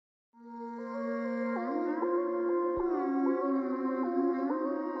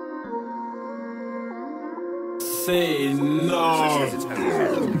Say no.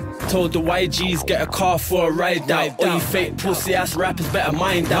 Told the YGs get a car for a ride out. All you fake pussy ass rappers better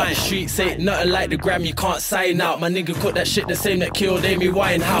mind out. The streets ain't nothing like the gram, you can't sign out. My nigga cut that shit the same that killed Amy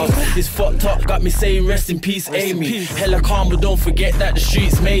Winehouse. This fucked up got me saying rest in peace Amy. Hella calm but don't forget that the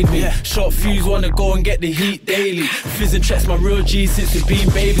streets made me. Short fuse wanna go and get the heat daily. Fizz and Tret's my real G since we been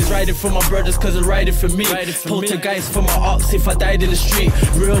babies. Riding for my brothers cause they're riding for me. Poltergeist for my ops if I died in the street.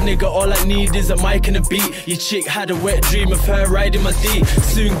 Real nigga all I need is a mic and a beat. Your chick had a wet dream of her riding my D.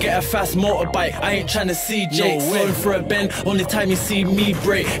 Soon get a fast motorbike, I ain't tryna see Jake. Going for a bend, only time you see me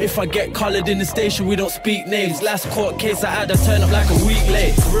break. If I get collared in the station, we don't speak names. Last court case I had, I turn up like a week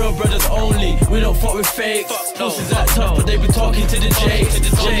late. Real brothers only, we don't fuck with fakes. Pussies act tough, but they be talking to the Jakes.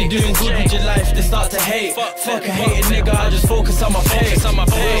 Only doing good with your life, they start to hate. Fuck a hating nigga, I just focus on my pay.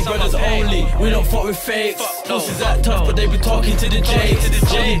 Real brothers only, we don't fuck with fakes. Pussies act tough, but they be talking to the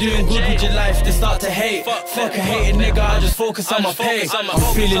Jakes. Only doing good with your life, they start to hate. Fuck a hating nigga, I just focus on my pay.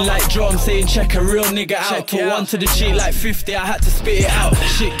 I'm feeling like Joe, I'm saying check a real nigga out. Put one to the cheek like 50, I had to spit it out.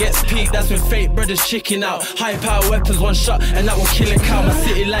 Shit gets peaked, that's when fake brothers chicken out. High power weapons, one shot, and that will kill a cow. My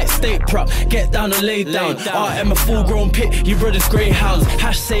city like state prop, get down and lay down. RM a full grown pit, you brothers greyhounds.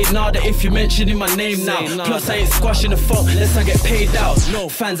 Hash say nada if you mentioning my name now. Plus I ain't squashing the phone, unless I get paid out.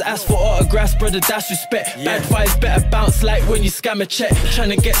 Fans ask for autographs, brother, that's respect. Bad vibes better bounce like when you scam a check.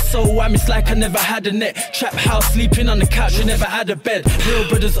 Tryna get so wham, it's like I never had a net. Trap house, sleeping on the couch, you never had a bed. Real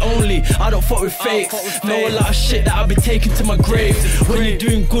brothers only, I don't fuck with fakes. Know a lot of shit that I'll be taking to my grave. When you're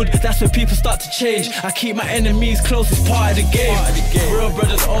doing good, that's when people start to change. I keep my enemies close, it's part of the game. Real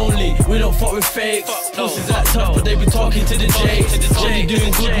brothers only, we don't fuck with fakes. Pussies act tough, but they be talking to the Jakes. Only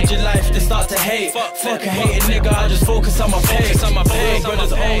doing good with your life, they start to hate. Fuck a hating nigga, I just focus on my pay. Real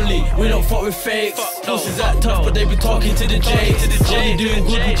brothers only, we don't fuck with fakes. Pussies act tough, but they be talking to the Jakes. Only doing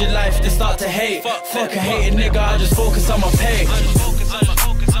good with your life, they start to hate. Fuck a hating nigga, I just focus on my pay.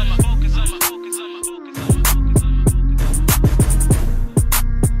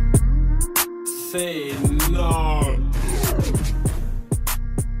 Say